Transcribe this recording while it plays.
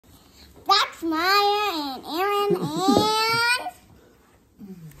That's Maya and Aaron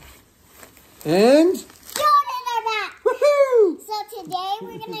And Jordan are back. woohoo! So today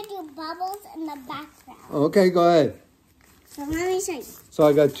we're gonna do bubbles in the background. Okay, go ahead. So let me show you. So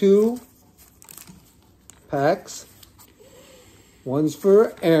I got 2 packs. One's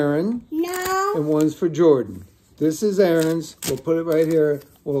for Aaron No. and one's for Jordan. This is Aaron's. We'll put it right here.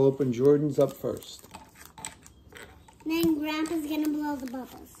 We'll open Jordan's up first. Then Grandpa's gonna blow the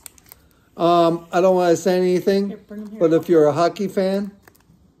bubbles. I don't want to say anything, Here, bring 'em here. but if you're a hockey fan,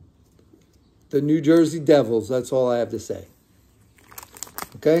 the New Jersey Devils, that's all I have to say.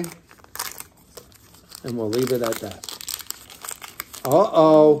 Okay? And we'll leave it at that.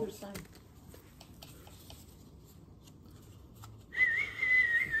 Uh-oh. Other side.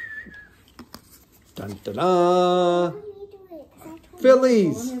 Dun, dun, dun. How do you do it? 'Cause I told Go on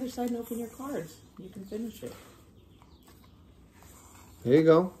Phillies. the other side and open your cards. You can finish it. There you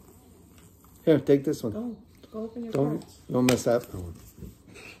go. Here, take this one. Go open your Don't cards. mess that one.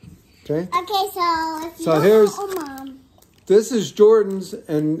 Okay? Okay, so if So you here's- oh, Mom. This is Jordan's,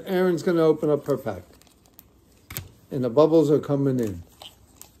 and Aaron's going to open up her pack. And the bubbles are coming in.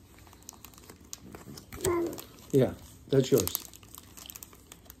 Yeah, that's yours.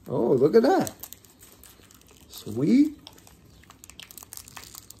 Oh, look at that. Sweet.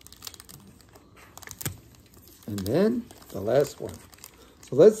 And then the last one.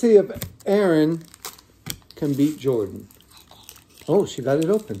 So let's see if Aaron can beat Jordan. Oh, she got it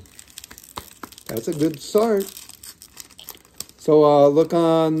open. That's a good start. So look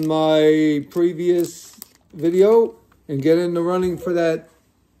on my previous video and get in the running for that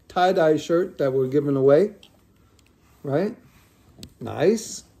tie-dye shirt that we're giving away. Right?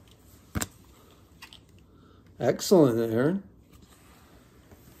 Nice. Excellent, Aaron.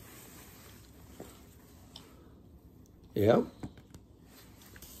 Yep.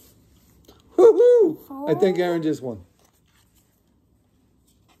 Woohoo! I think Aaron just won.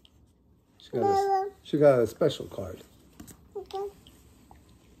 She got a special card. Okay.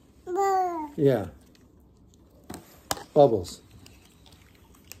 Yeah. Bubbles.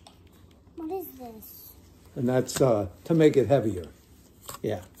 What is this? And that's to make it heavier.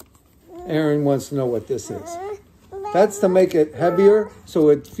 Yeah. Aaron wants to know what this is. That's to make it heavier so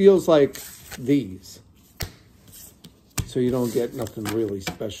it feels like these. So you don't get nothing really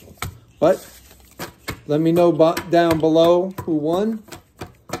special. But let me know down below who won.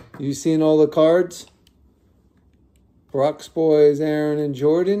 You seen all the cards? Brock's boys, Aaron and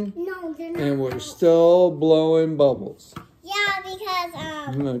Jordan. No, they're not. And we're still blowing bubbles. Yeah, because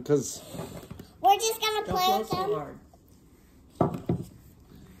we're just gonna Don't play blow with so them hard.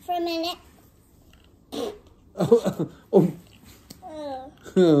 for a minute. Oh.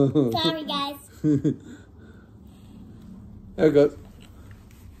 Sorry, guys. There goes.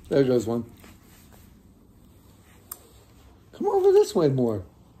 There goes one. Come over this way more.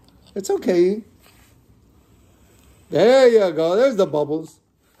 It's okay. There you go. There's the bubbles.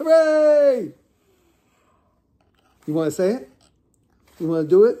 Hooray! You want to say it? You want to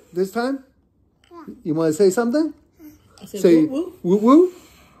do it this time? Yeah. You want to say something? I said, Say woo, woo woo. woo.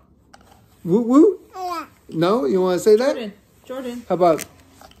 Woo woo. Yeah. No, you want to say that? Jordan. How about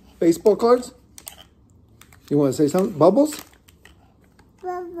baseball cards? You want to say something? Bubbles?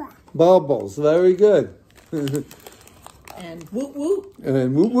 Bubbles. Very good. And woo woo.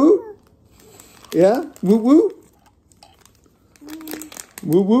 And woo woo. Yeah? Woo woo.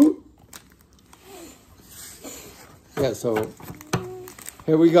 Woo woo. Yeah, so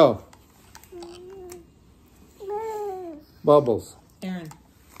here we go. Bubbles. Aaron,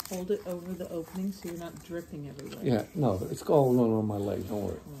 hold it over the opening so you're not dripping everywhere. Yeah, no, it's all going on my leg. Don't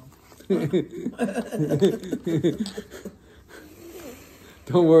worry.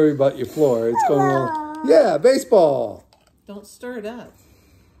 Don't worry about your floor. It's going on. Yeah, baseball. Don't stir it up.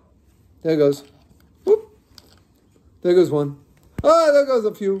 There goes. Whoop. There goes one. Oh, there goes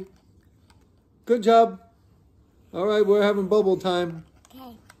a few. Good job. All right, we're having bubble time.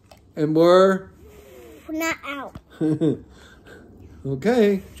 Okay. And we're... We're not out.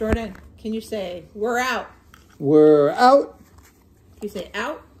 Okay. Jordan, can you say, we're out? We're out. Can you say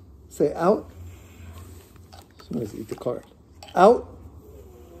out? Say out. Somebody's eat the card. Out.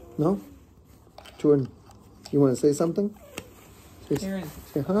 No? Jordan, you want to say something? Say, Aaron,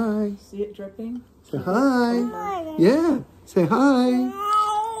 say hi. see it dripping? Say hi. Yeah. Say hi.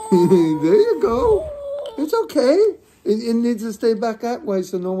 There you go. It's okay. It needs to stay back that way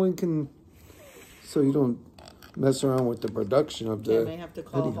so no one can... So you don't mess around with the production of the Yeah, may have to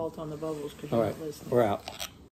call a video. halt on the bubbles because All you're right. not listening. We're out.